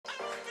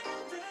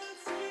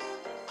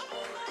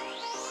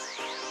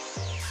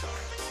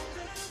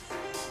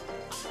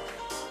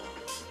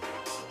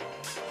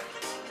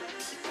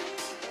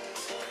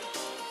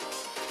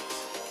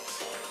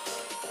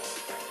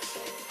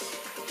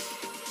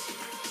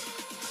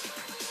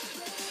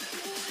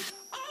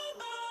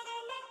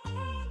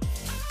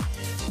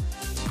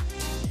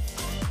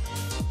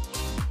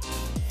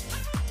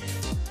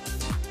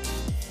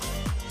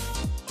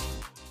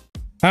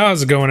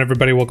How's it going,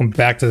 everybody? Welcome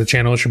back to the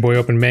channel. It's your boy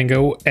Open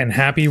Mango, and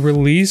happy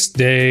release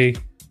day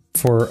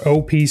for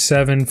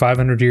OP7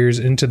 500 years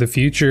into the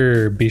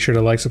future. Be sure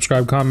to like,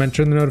 subscribe, comment,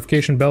 turn the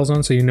notification bells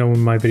on so you know when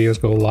my videos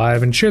go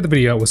live, and share the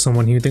video out with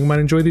someone who you think might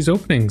enjoy these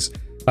openings.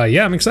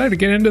 Yeah, I'm excited to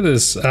get into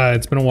this.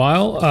 It's been a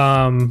while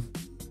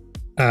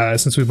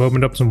since we've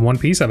opened up some One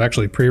Piece. I've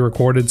actually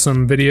pre-recorded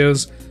some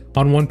videos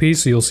on One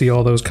Piece, so you'll see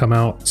all those come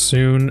out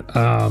soon.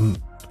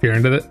 If you're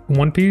into the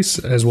One Piece,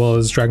 as well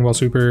as Dragon Ball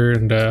Super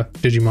and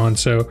Digimon,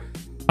 so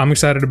I'm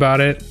excited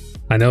about it.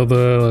 I know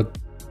the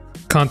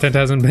content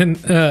hasn't been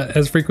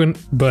as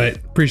frequent, but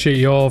appreciate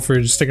y'all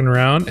for sticking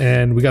around,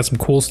 and we got some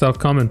cool stuff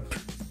coming.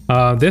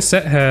 This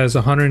set has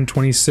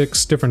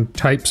 126 different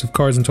types of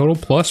cards in total,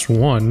 plus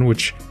one,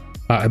 which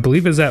I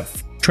believe is that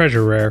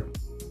treasure rare.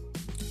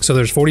 So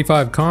there's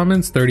 45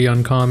 commons, 30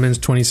 uncommons,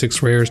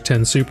 26 rares,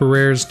 10 super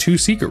rares, 2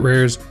 secret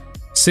rares,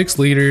 6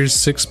 leaders,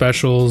 6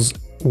 specials,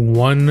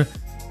 1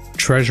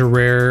 treasure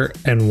rare,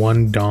 and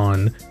 1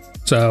 dawn.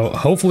 So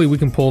hopefully we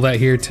can pull that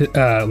here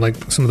to like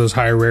some of those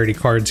higher rarity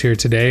cards here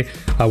today.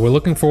 We're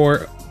looking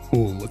for,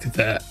 ooh, look at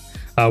that.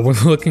 We're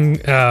looking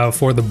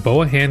for the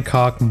Boa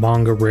Hancock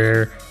manga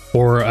rare,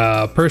 or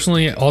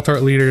personally alt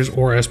art leaders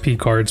or SP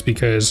cards,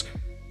 because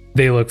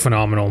they look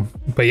phenomenal.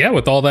 But yeah,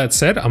 with all that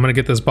said, I'm gonna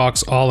get this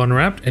box all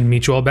unwrapped and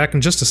meet you all back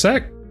in just a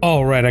sec.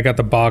 All right, I got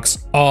the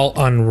box all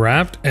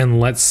unwrapped,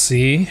 and let's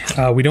see.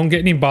 We don't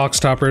get any box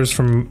toppers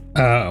from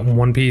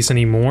One Piece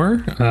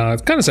anymore.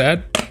 It's kind of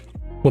sad.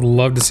 Would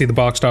love to see the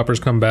box toppers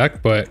come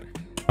back, but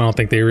I don't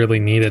think they really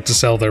need it to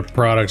sell their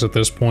products at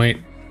this point.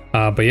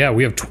 But yeah,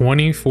 we have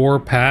 24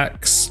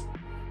 packs,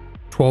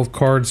 12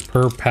 cards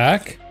per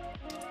pack.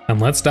 And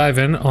let's dive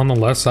in on the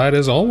left side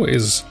as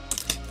always.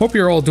 Hope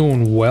you're all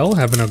doing well,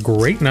 having a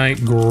great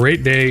night,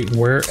 great day,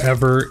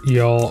 wherever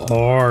y'all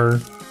are.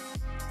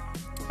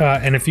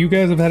 And if you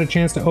guys have had a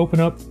chance to open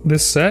up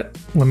this set,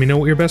 let me know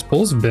what your best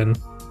pulls have been.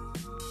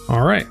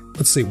 All right,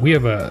 let's see. We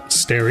have a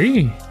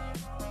Stary,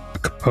 a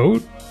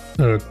Capote,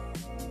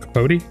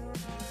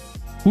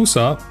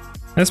 Usopp.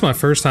 That's my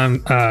first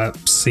time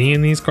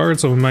seeing these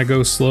cards, so we might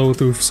go slow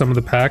through some of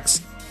the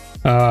packs,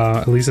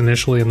 at least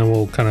initially, and then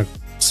we'll kind of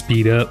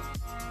speed up.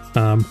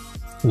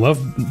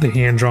 Love the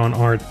hand-drawn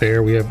art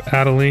there. We have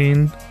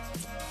Adeline,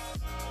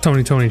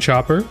 Tony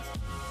Chopper,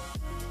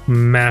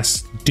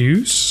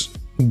 Masseuse,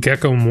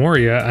 Gecko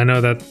Moria. I know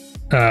that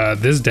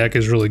this deck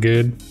is really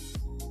good.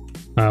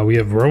 We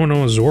have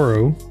Roanoa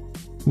Zoro,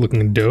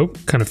 looking dope,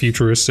 kind of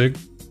futuristic,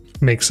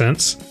 makes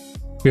sense.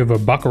 We have a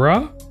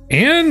Baccarat,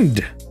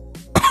 and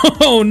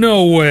oh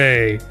no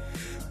way,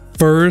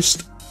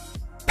 first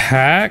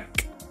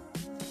pack.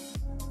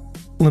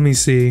 Let me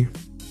see.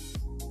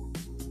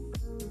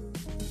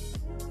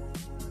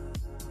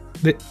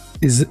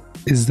 Is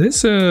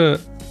this a?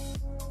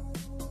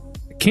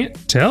 I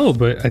can't tell,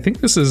 but I think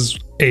this is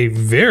a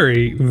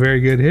very, very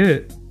good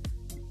hit.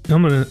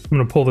 I'm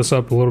gonna pull this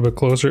up a little bit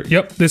closer.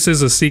 Yep, this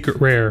is a secret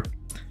rare.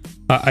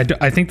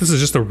 I think this is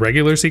just a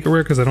regular secret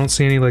rare because I don't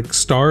see any like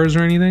stars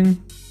or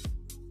anything.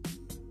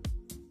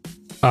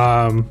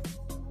 But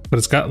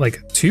it's got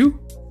like 2.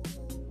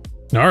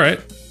 All right,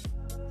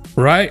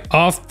 right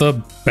off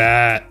the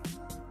bat,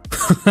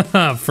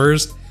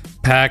 first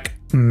pack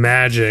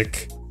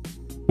magic.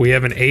 We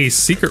have an Ace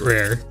secret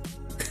rare.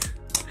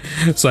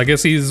 So I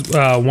guess he's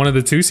one of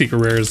the 2 secret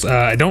rares.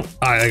 I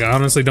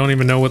honestly don't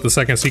even know what the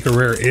second secret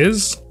rare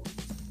is,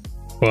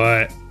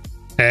 but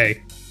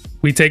hey,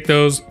 we take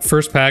those.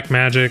 First pack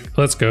magic.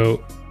 Let's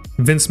go.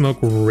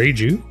 Vinsmoke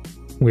Reiju.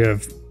 We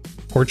have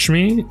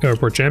Porchemi,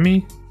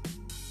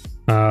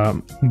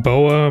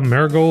 Boa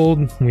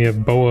Marigold. We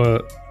have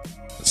Boa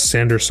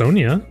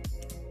Sandersonia,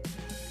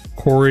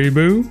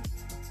 Koribu,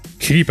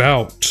 Keep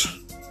Out,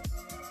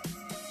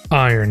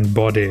 Iron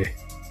Body,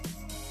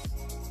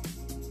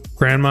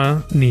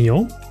 Grandma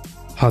Neil,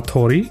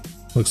 Hattori,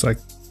 looks like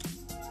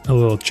a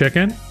little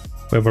chicken.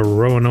 We have a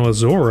Roanoa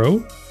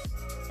Zoro.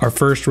 Our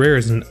first rare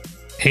is an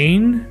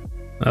Ain.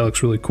 That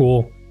looks really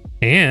cool.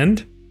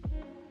 And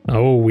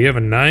oh, we have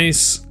a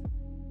nice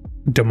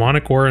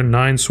Demonic Aura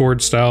 9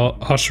 sword style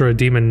Ashura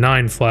Demon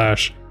 9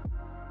 flash.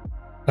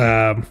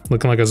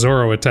 Looking like a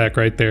Zoro attack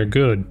right there.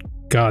 Good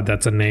God,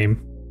 that's a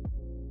name.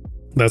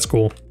 That's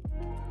cool.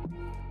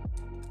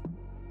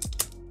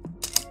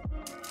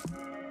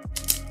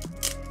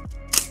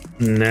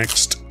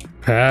 Next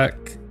pack,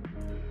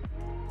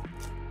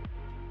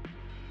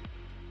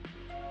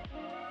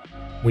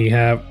 we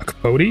have a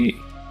Capote,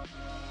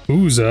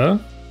 Uza,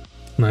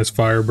 nice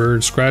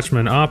Firebird,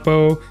 Scratchman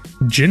Oppo,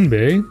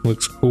 Jinbei,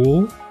 looks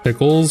cool,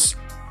 Pickles.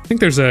 I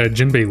think there's a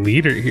Jinbei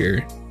leader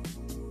here.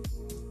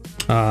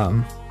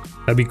 That'd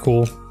be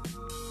cool.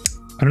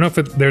 I don't know if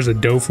there's a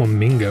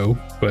Doflamingo,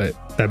 but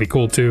that'd be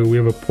cool too. We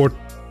have a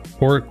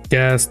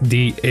Portgas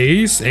D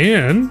Ace,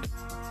 and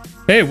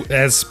hey,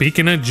 as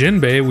speaking of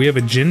Jinbei, we have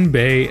a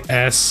Jinbei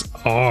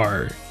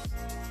SR.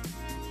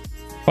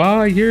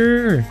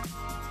 Fire!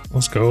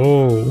 Let's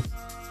go.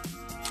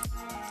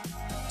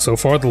 So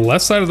far, the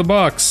left side of the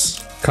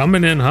box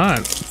coming in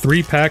hot.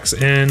 3 packs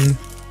in.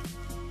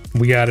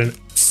 We got an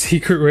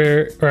secret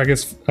rare, or I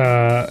guess,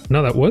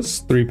 no, that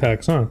was 3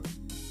 packs, huh?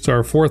 So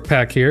our 4th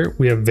pack here,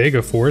 we have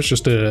Vega Force,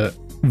 just a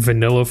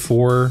vanilla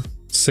 4,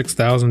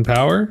 6,000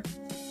 power.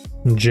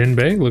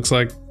 Jinbei, looks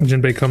like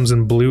Jinbei comes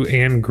in blue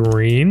and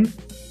green.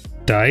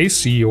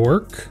 Dice,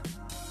 York.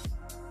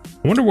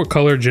 I wonder what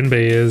color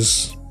Jinbei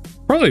is.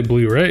 Probably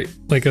blue, right?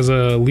 Like as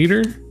a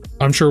leader?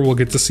 I'm sure we'll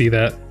get to see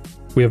that.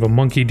 We have a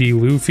Monkey D.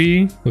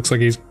 Luffy. Looks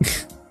like he's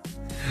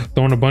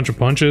throwing a bunch of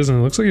punches, and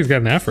it looks like he's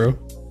got an afro.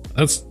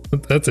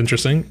 That's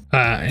interesting.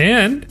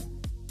 And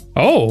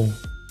oh,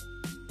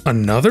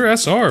 another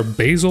SR,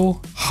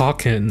 Basil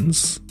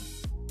Hawkins.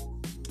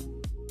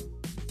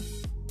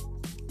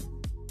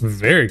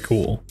 Very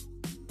cool.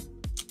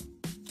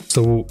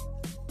 So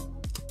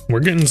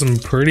we're getting some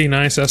pretty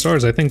nice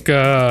SRs. I think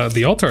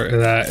the altar of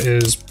that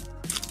is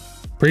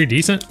pretty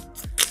decent.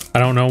 I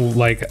don't know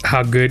like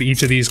how good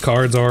each of these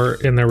cards are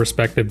in their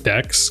respective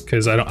decks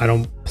because I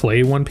don't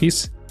play One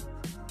Piece,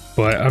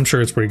 but I'm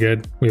sure it's pretty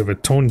good. We have a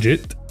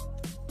Tonjit,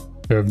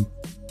 we have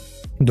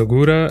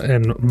Dogura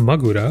and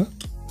Magura,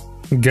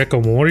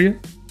 Gecko Moria,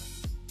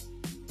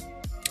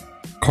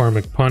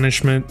 Karmic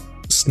Punishment,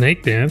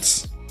 Snake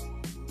Dance,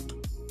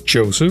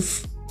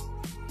 Joseph,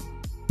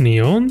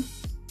 Neon,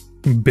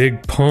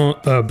 Big Pun,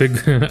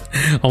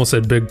 almost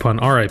said Big Pun,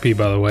 RIP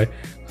by the way,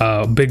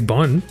 Big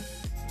Bun.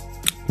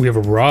 We have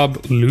a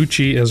Rob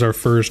Lucci as our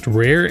first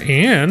rare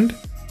and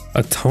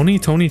a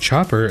Tony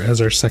Chopper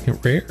as our second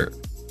rare.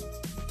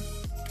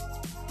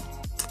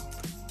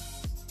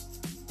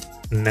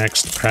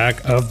 Next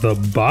pack of the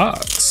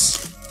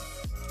box.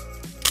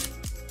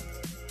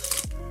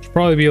 Should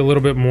probably be a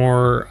little bit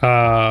more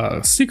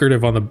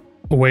secretive on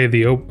the way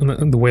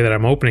that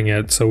I'm opening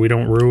it, so we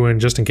don't ruin,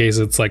 just in case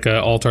it's like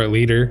a alt art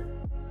leader.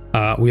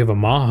 We have a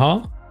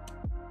Maha,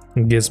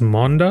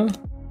 Gizmonda,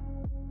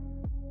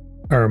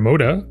 or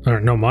Moda, or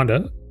no,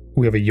 Monda.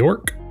 We have a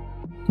York,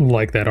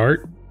 like that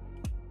art.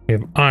 We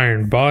have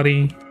Iron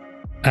Body,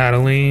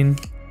 Adeline,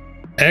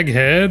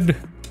 Egghead,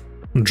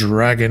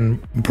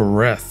 Dragon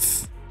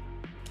Breath,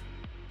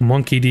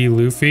 Monkey D.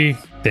 Luffy.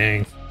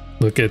 Dang,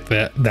 look at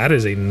that. That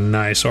is a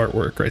nice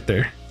artwork right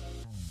there.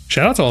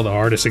 Shout out to all the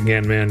artists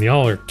again, man.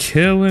 Y'all are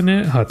killing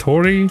it.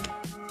 Hattori,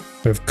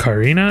 we have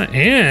Karina,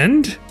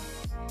 and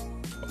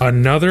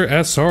another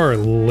SR,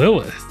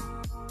 Lilith.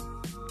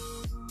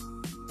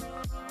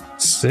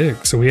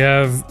 Sick. So we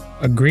have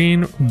a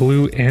green,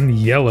 blue, and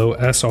yellow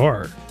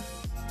SR.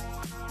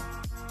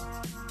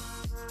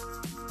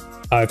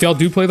 If y'all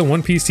do play the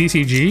One Piece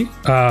TCG,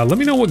 let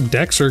me know what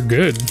decks are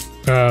good.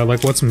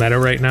 Like what's meta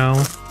right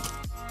now.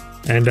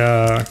 And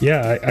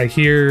yeah, I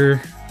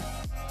hear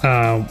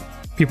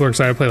people are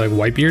excited to play like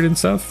Whitebeard and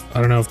stuff.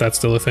 I don't know if that's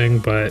still a thing,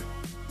 but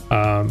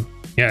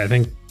yeah, I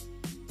think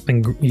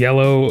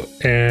yellow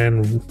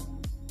and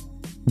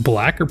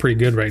black are pretty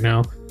good right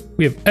now.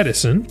 We have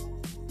Edison,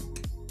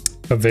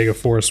 a Vega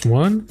Force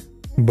 1,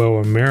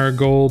 Boa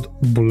Marigold,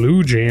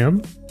 Blue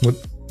Jam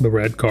with the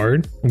red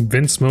card,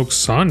 Vince Smoke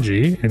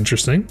Sanji,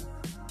 interesting.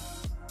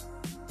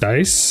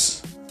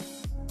 Dice,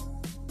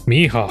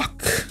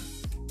 Mihawk,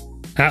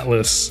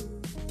 Atlas,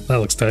 that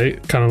looks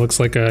tight, kind of looks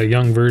like a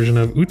young version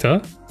of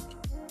Uta.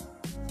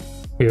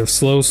 We have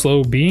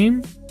Slow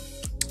Beam.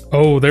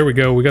 Oh, there we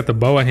go, we got the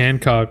Boa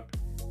Hancock.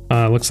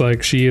 Looks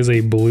like she is a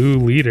blue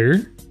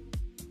leader.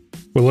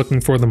 We're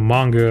looking for the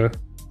manga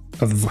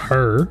of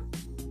her.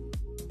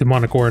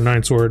 Demonic Aura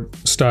 9 Sword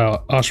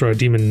style Ashura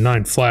Demon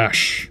 9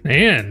 Flash,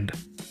 and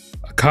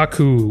a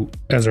Kaku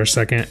as our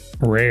second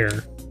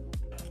rare.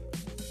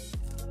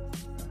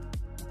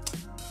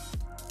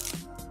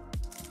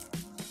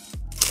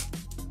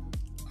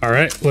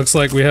 Alright, looks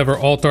like we have our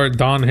Alt Art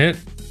Dawn hit.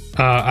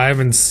 I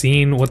haven't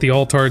seen what the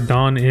Alt Art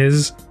Dawn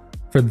is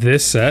for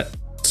this set,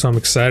 so I'm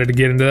excited to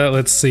get into that.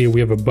 Let's see,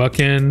 we have a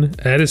Buchan,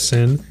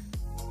 Edison,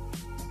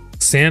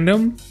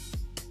 Sandom,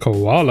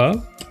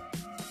 Koala,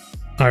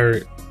 our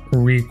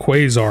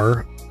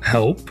Rayquaza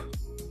Help.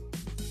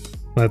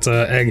 That's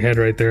a Egghead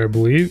right there, I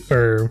believe.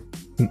 Or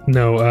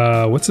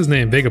no, what's his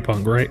name?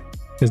 Vegapunk, right?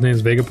 His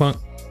name's Vegapunk.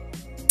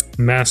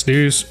 Mass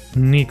Deuce,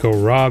 Nico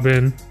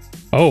Robin.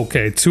 Oh,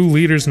 okay, 2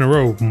 leaders in a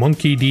row.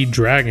 Monkey D.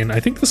 Dragon. I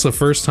think this is the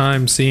first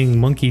time seeing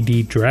Monkey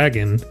D.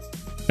 Dragon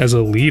as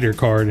a leader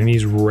card, and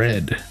he's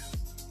red.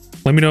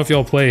 Let me know if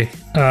y'all play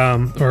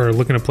or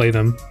looking to play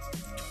them.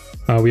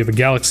 We have a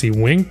Galaxy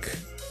Wink.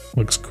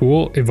 Looks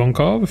cool.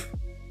 Ivankov.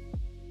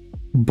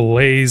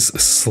 Blaze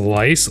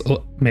Slice.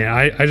 Man,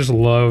 I just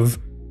love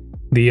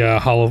the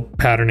hollow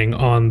patterning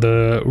on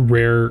the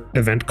rare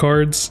event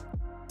cards.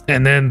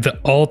 And then the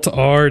alt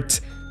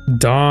art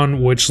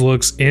Dawn, which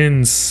looks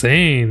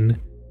insane.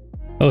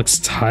 That looks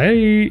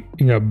tight.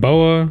 You got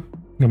Boa,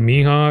 you got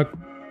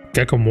Mihawk,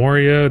 Gecko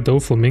Moria,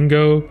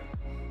 Doflamingo.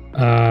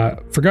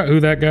 Forgot who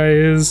that guy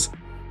is.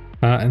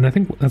 And I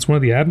think that's one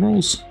of the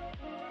admirals.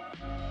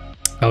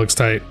 That looks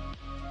tight.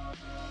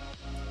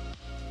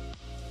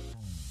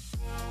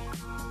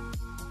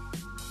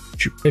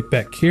 Right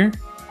back here.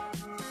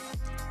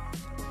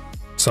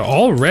 So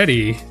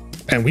already,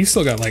 and we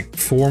still got like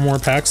 4 more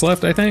packs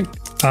left, I think.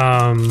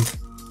 On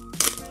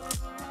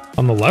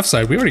the left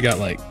side, we already got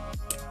like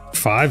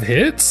 5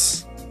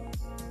 hits?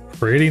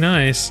 Pretty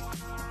nice.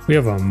 We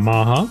have a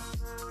Maha,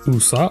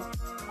 Usopp,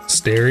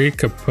 Steri,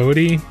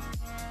 Capote,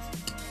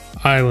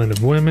 Island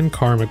of Women,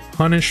 Karmic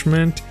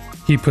Punishment.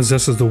 He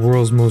possesses the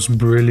world's most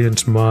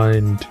brilliant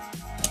mind.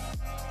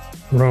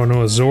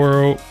 Rono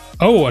Zoro.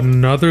 Oh,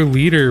 another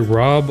leader,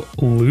 Rob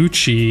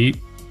Lucci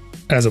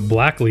as a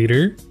black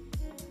leader.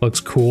 Looks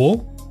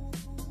cool.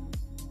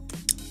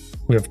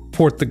 We have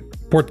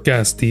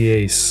Portgas the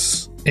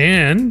Ace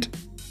and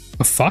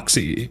a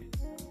Foxy.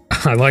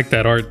 I like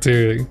that art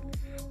too.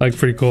 Like,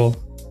 pretty cool.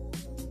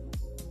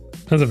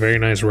 That's a very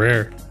nice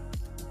rare.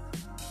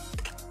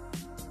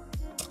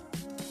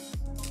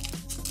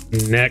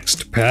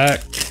 Next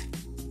pack.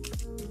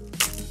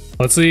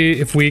 Let's see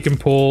if we can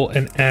pull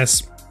an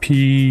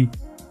SP.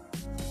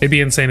 It'd be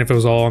insane if it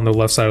was all on the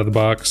left side of the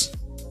box.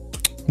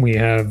 We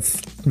have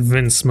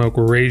Vinsmoke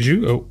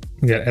Reiju. Oh,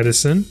 we got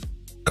Edison.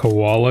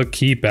 Koala,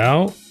 Keep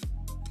Out.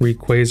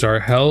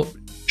 Rayquaza, Help.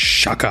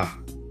 Shaka.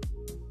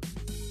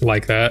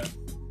 Like that.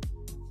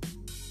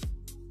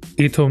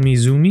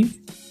 Itomizumi?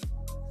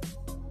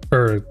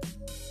 Or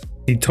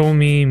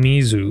Itomi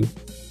Mizu.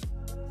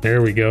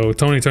 There we go.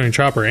 Tony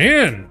Chopper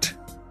and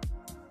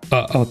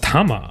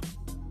Otama.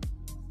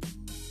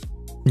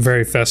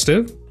 Very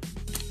festive.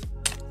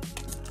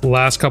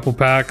 Last couple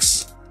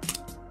packs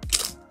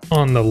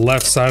on the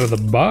left side of the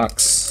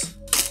box.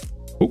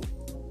 Oh,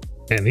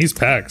 and these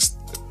packs,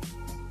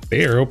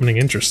 they are opening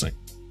interesting.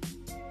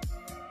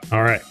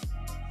 All right.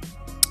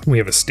 We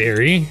have a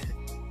Steri,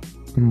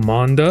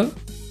 Monda,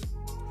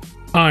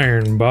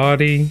 Iron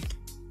Body,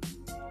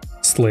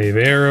 Slave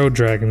Arrow,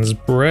 Dragon's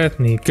Breath,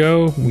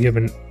 Nico. We have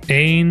an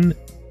Ain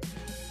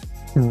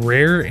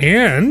rare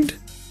and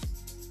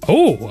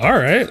oh, all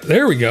right,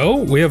 there we go.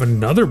 We have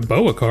another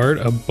Boa card,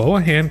 a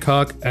Boa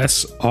Hancock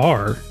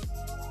SR.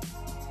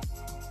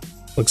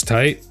 Looks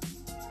tight.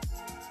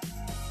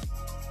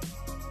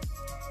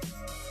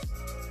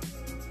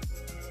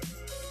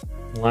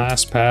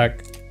 Last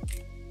pack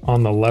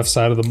on the left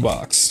side of the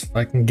box. If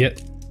I can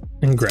get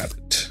and grab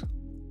it.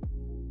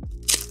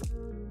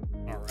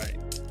 All right.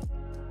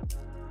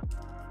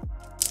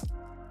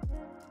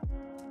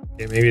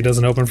 Okay, maybe it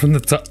doesn't open from the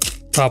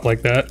top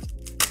like that.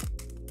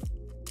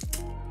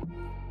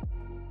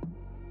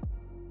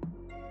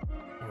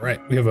 All right,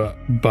 we have a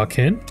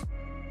Buckhin,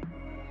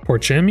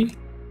 Porchemi,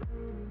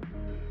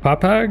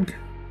 Papag.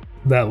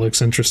 That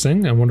looks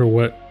interesting. I wonder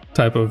what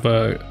type of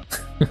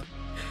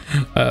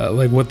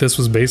like what this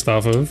was based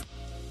off of.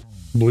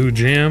 Blue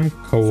Jam,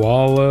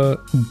 Koala,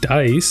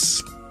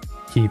 Dice,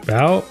 Keep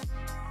Out,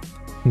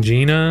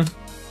 Gina,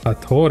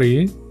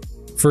 Atori.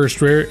 First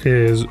rare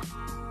is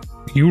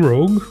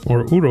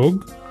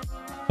Urog.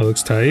 That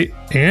looks tight.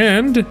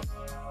 And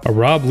a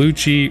Rob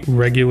Lucci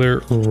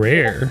regular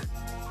rare.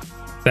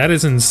 That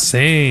is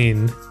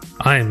insane.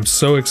 I am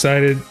so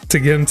excited to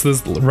get into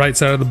this right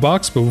side of the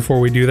box, but before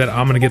we do that,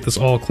 I'm gonna get this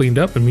all cleaned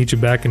up and meet you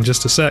back in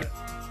just a sec.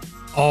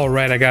 All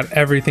right, I got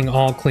everything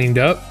all cleaned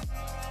up.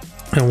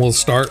 And we'll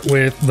start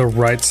with the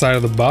right side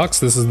of the box.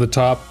 This is the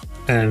top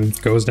and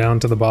goes down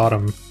to the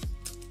bottom.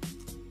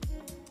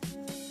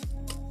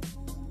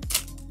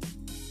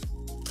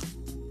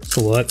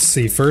 So let's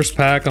see, first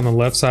pack on the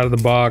left side of the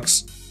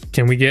box.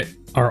 Can we get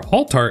our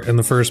alt art in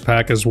the first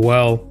pack as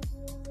well?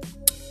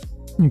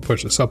 Let me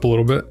push this up a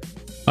little bit.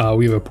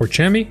 We have a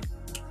Porchemi,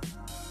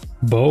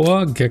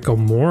 Boa, Gecko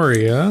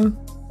Moria,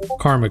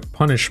 Karmic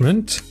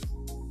Punishment.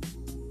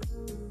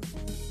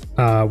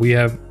 We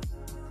have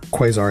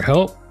Quasar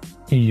Help,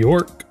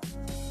 York,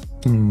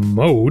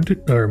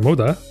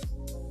 Moda.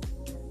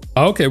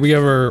 Okay, we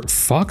have our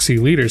Foxy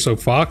leader. So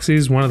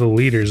Foxy's one of the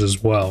leaders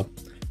as well.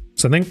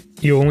 So I think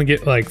you only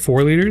get like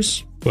 4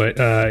 leaders, but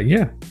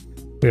yeah.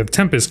 We have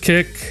Tempest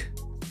Kick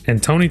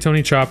and Tony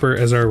Chopper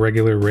as our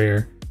regular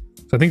rare.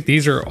 So I think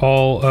these are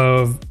all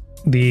of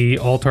the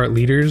alt art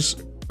leaders,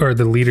 or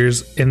the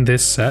leaders in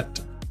this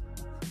set.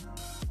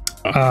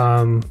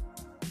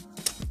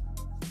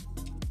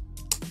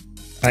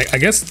 I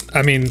guess,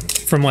 I mean,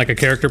 from like a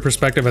character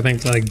perspective, I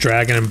think like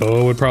Dragon and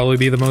Boa would probably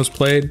be the most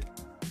played.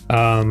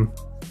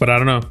 But I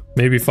don't know,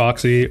 maybe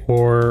Foxy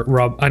or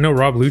Rob. I know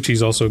Rob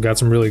Lucci's also got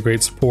some really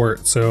great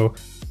support, so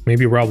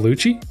maybe Rob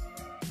Lucci.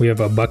 We have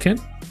a Buckhin,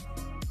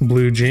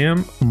 Blue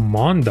Jam,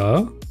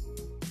 Monda,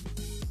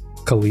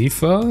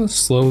 Khalifa,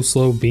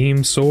 Slow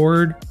Beam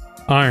Sword,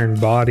 Iron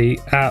Body,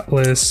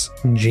 Atlas,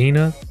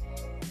 Gina,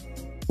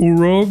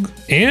 Urog,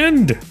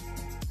 and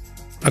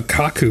a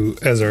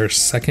Kaku as our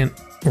second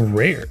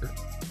rare.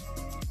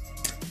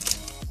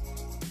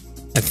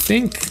 I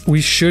think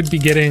we should be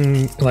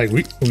getting like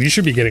we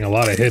should be getting a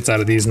lot of hits out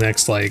of these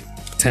next like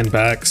 10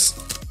 packs.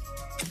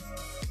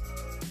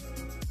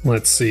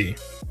 Let's see.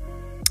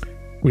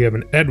 We have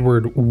an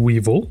Edward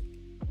Weevil,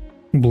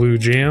 Blue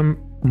Jam,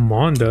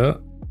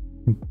 Monda,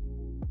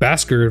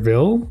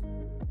 Baskerville.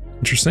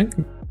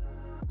 Interesting.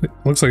 It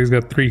looks like he's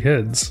got 3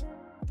 heads.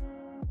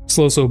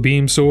 Slow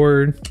Beam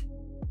Sword.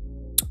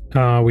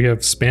 We have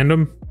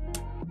Spandam,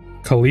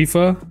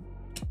 Khalifa,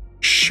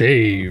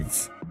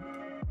 Shave,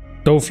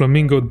 Don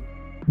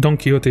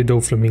Quixote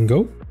Do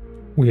Flamingo.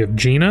 We have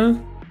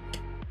Gina,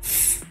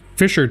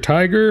 Fisher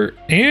Tiger,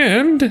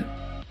 and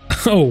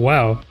oh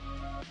wow,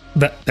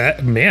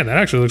 that man, that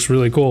actually looks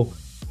really cool.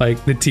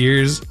 Like the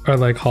tears are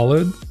like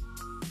hollowed.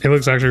 It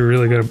looks actually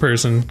really good in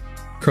person.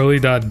 Curly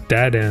dot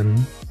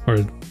Dadan or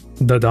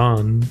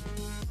Dadan.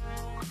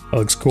 That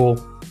looks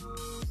cool.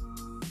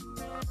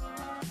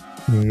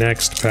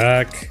 Next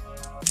pack.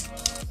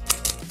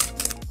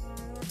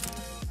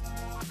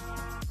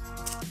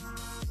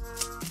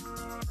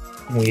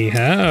 We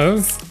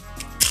have,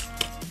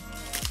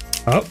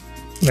 oh,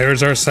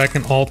 there's our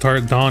second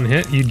Altart Dawn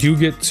hit. You do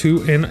get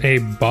 2 in a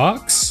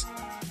box.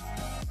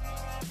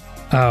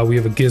 We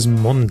have a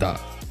Gizmonda,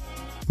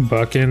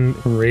 Buckin,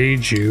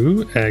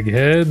 Reiju,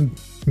 Egghead,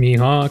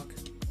 Mihawk,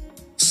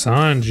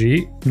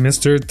 Sanji,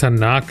 Mr.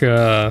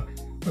 Tanaka.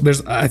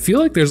 I feel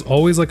like there's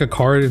always like a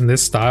card in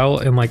this style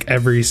in like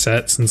every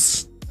set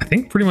since I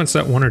think pretty much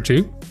set 1 or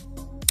 2.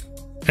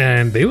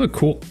 And they look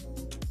cool.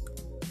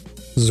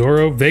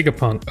 Zoro,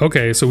 Vegapunk.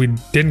 Okay, so we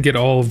didn't get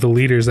all of the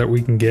leaders that we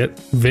can get.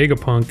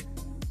 Vegapunk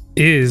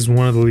is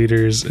one of the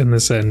leaders in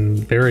this, and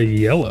they're a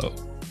yellow.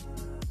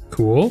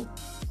 Cool.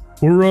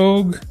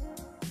 Urog,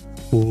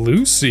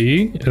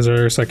 Lucy is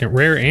our second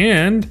rare,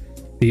 and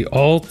the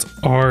Alt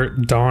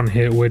Art Dawn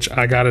hit, which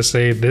I gotta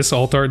say, this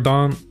Alt Art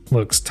Dawn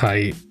looks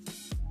tight.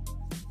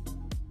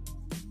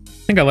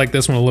 I think I like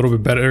this one a little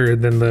bit better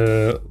than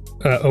the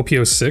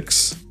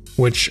OP06,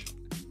 which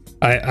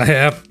I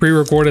have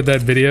pre-recorded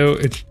that video.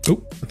 I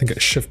think I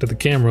shifted the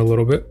camera a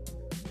little bit.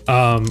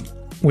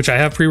 Which I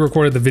have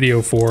pre-recorded the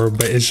video for,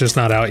 but it's just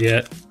not out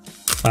yet.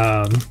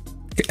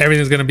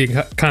 Everything's gonna be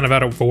kind of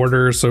out of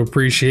order, so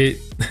appreciate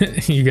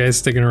you guys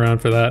sticking around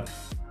for that.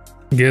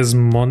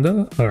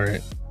 Gizmonda, all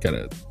right,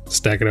 gotta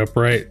stack it up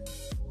right.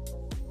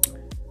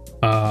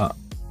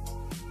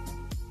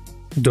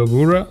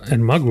 Dogura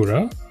and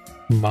Magura,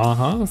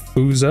 Maha,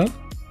 Fuza,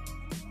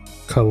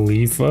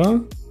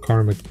 Khalifa,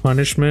 Karmic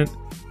Punishment,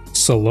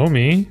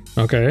 Salome,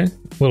 okay,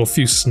 little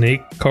few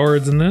snake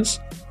cards in this.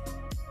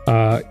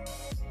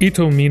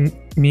 Ito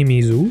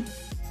Mimizu,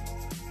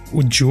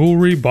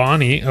 Jewelry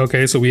Bonnie,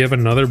 okay, so we have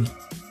another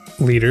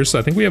leader, so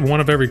I think we have one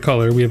of every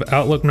color. We have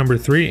Outlook number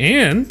 3,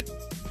 and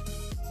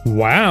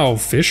wow,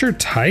 Fisher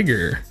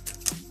Tiger.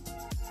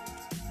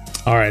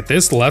 All right,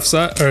 this left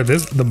side, or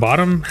the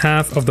bottom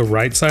half of the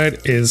right side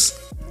is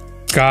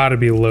gotta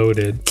be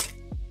loaded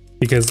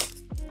because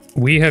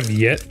we have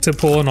yet to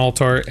pull an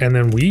Altart, and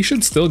then we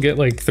should still get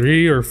like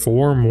 3 or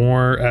 4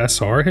 more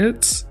SR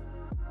hits.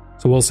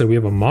 So we'll say we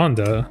have a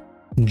Manda,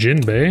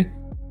 Jinbei,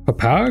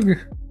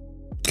 Papag,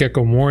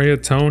 Gecko Moria,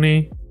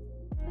 Tony.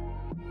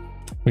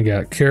 We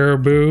got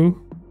Caribou,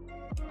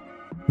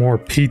 more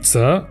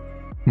Pizza,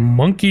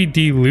 Monkey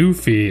D.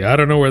 Luffy. I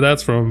don't know where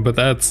that's from, but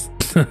that's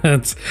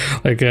that's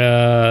like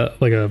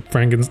a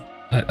Frankenstein.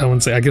 I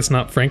wouldn't say, I guess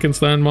not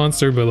Frankenstein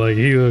monster, but like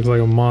he looks like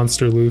a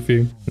monster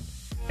Luffy.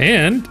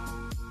 And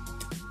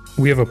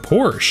we have a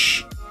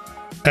Porsche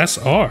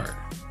SR.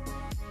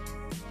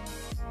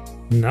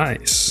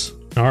 Nice.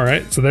 All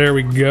right, so there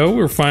we go.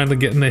 We're finally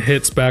getting the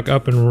hits back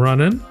up and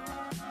running.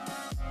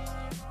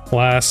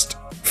 Last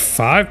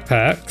 5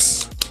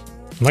 packs.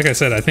 Like I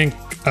said, I think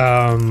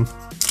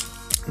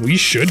we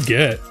should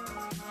get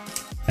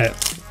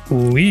at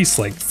least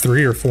like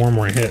 3 or 4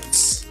 more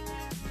hits.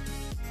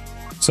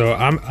 So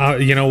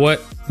you know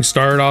what? We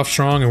started off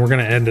strong and we're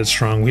gonna end it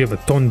strong. We have a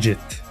Tonjit,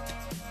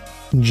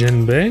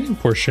 Jinbei,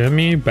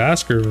 Porshemi,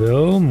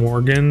 Baskerville,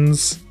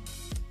 Morgan's,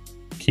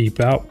 Keep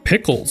Out,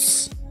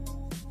 Pickles,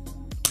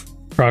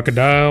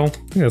 Crocodile. I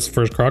think that's the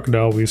first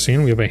Crocodile we've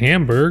seen. We have a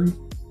Hamburg.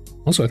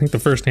 Also, I think the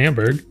first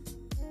Hamburg.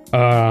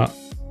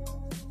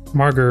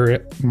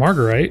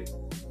 Marguerite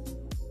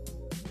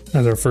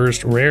as our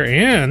first rare,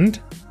 and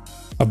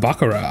a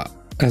Baccarat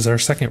as our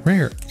second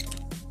rare.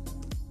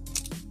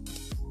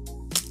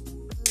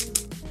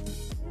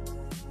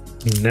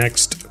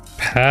 Next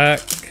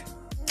pack.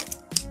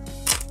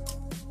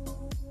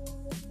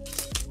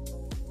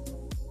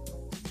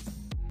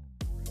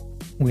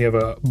 We have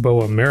a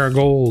Boa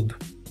Marigold,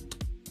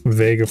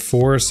 Vega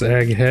Force,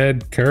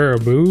 Egghead,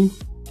 Caribou.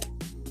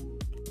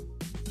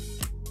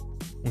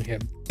 We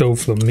have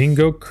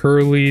Doflamingo,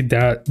 Curly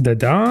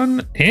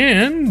Dadan,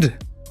 and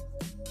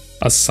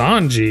a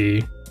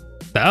Sanji.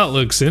 That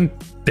looks in.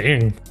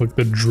 Dang, look,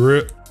 the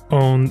drip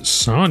on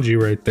Sanji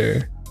right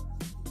there.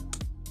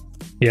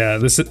 Yeah,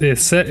 this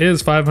set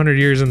is 500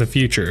 years in the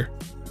future,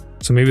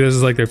 so maybe this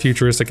is like their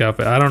futuristic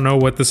outfit. I don't know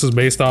what this is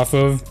based off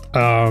of.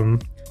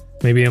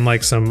 Maybe in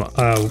like some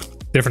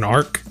different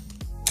arc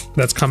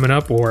that's coming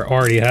up or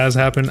already has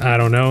happened. I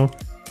don't know.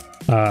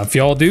 If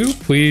y'all do,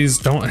 please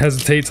don't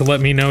hesitate to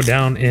let me know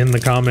down in the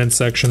comments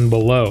section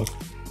below.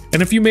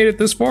 And if you made it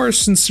this far,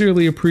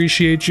 sincerely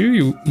appreciate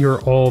you.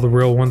 You're all the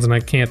real ones, and I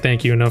can't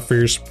thank you enough for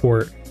your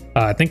support.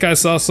 I think I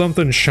saw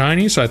something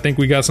shiny, so I think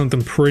we got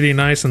something pretty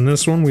nice in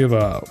this one. We have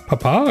a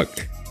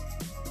Papag.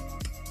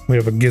 We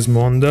have a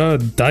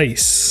Gizmonda,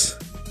 Dice,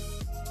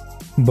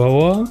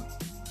 Boa,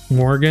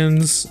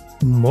 Morgan's,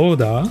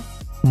 Moda,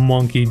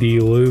 Monkey D.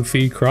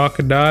 Luffy,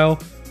 Crocodile.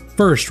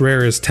 First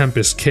rare is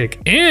Tempest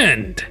Kick,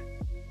 and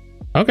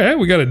okay,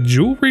 we got a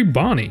Jewelry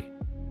Bonnie.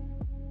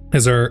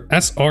 is our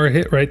SR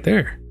hit right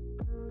there.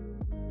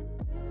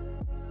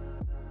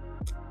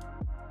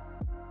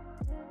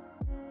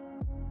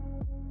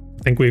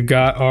 I think we've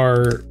got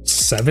our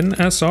 7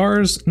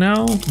 SRs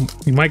now.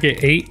 We might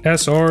get 8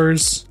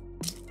 SRs,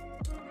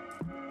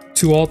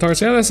 2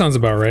 Altars. Yeah, that sounds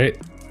about right.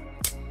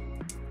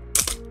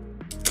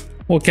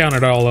 We'll count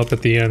it all up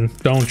at the end.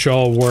 Don't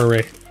y'all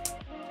worry.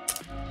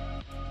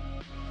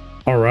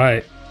 All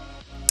right.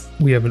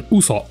 We have an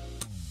Usopp,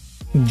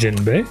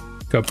 Jinbei,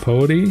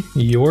 Capote,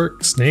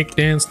 York, Snake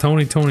Dance,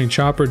 Tony,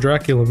 Chopper,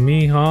 Dracula,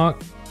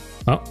 Mihawk.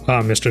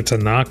 Mr.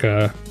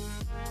 Tanaka.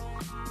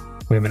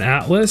 We have an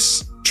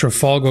Atlas.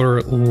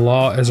 Trafalgar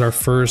Law is our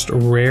first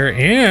rare,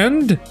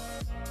 and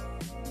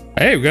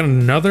hey, we got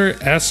another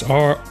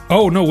SR.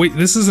 Oh no, wait,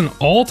 this is an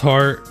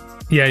Altar.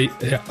 Yeah,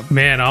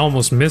 man, I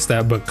almost missed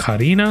that. But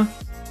Karina,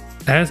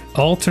 as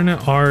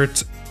alternate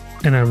art,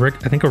 and I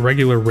think a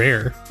regular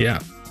rare. Yeah,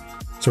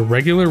 it's a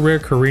regular rare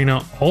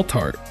Karina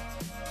Altar.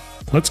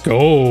 Let's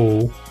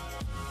go.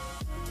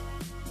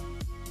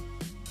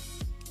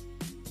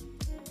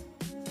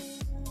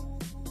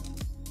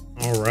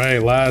 All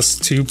right,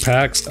 last 2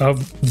 packs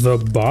of the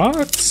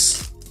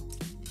box.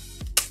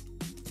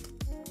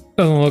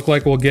 Doesn't look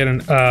like we'll get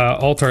an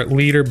Altar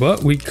leader,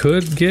 but we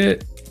could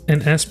get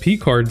an SP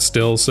card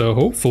still, so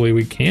hopefully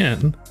we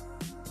can.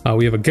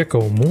 We have a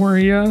Gecko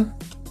Moria,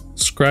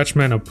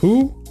 Scratchman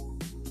Apu.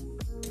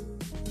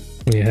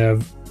 We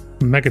have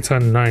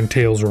Megaton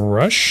Ninetales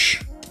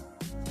Rush,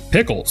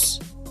 Pickles,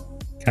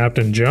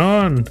 Captain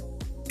John,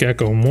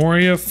 Gecko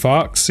Moria,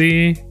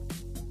 Foxy.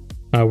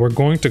 We're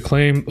going to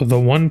claim the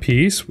One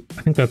Piece.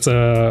 I think that's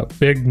a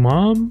Big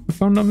Mom,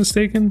 if I'm not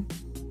mistaken.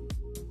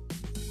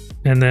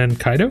 And then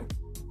Kaido.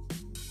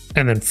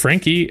 And then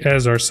Frankie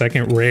as our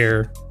second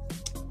rare.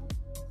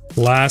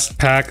 Last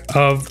pack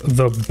of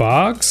the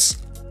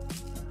box.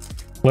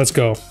 Let's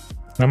go.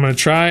 I'm going to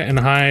try and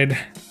hide.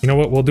 You know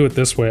what? We'll do it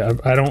this way.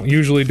 I don't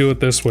usually do it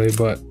this way,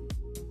 but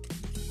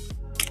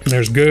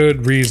there's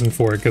good reason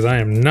for it because I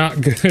am not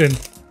good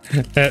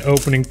at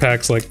opening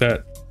packs like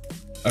that.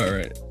 All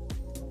right.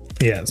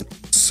 Yeah, it's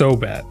so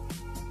bad.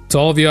 To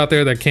all of you out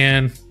there that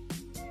can,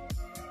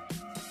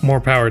 more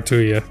power to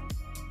you.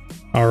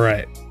 All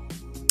right.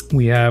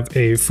 We have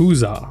a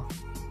Fuza,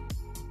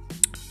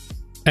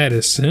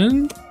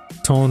 Edison,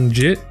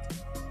 Tonjit,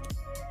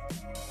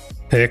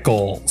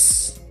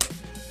 Pickles,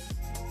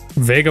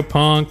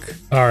 Vegapunk.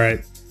 All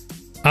right.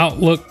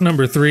 Outlook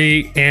number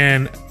 3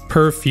 and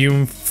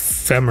Perfume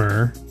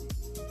Femmer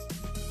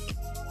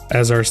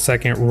as our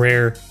second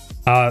rare.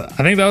 I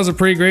think that was a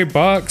pretty great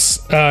box.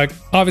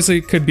 Obviously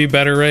it could be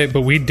better, right?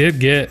 But we did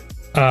get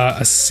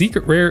a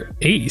secret rare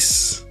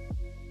ace.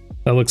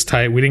 That looks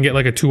tight. We didn't get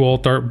like a 2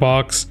 alt art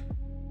box.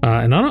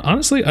 And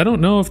honestly, I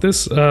don't know if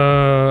this,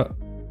 I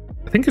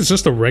think it's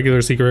just a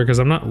regular secret rare because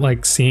I'm not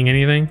like seeing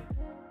anything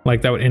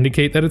like that would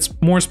indicate that it's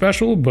more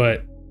special,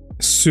 but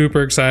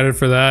super excited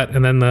for that.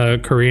 And then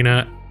the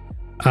Karina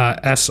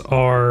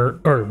SR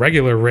or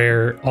regular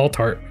rare alt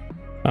art.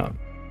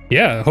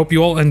 Yeah, hope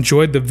you all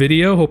enjoyed the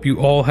video. Hope you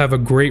all have a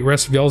great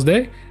rest of y'all's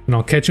day, and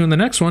I'll catch you in the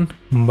next one.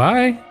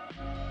 Bye.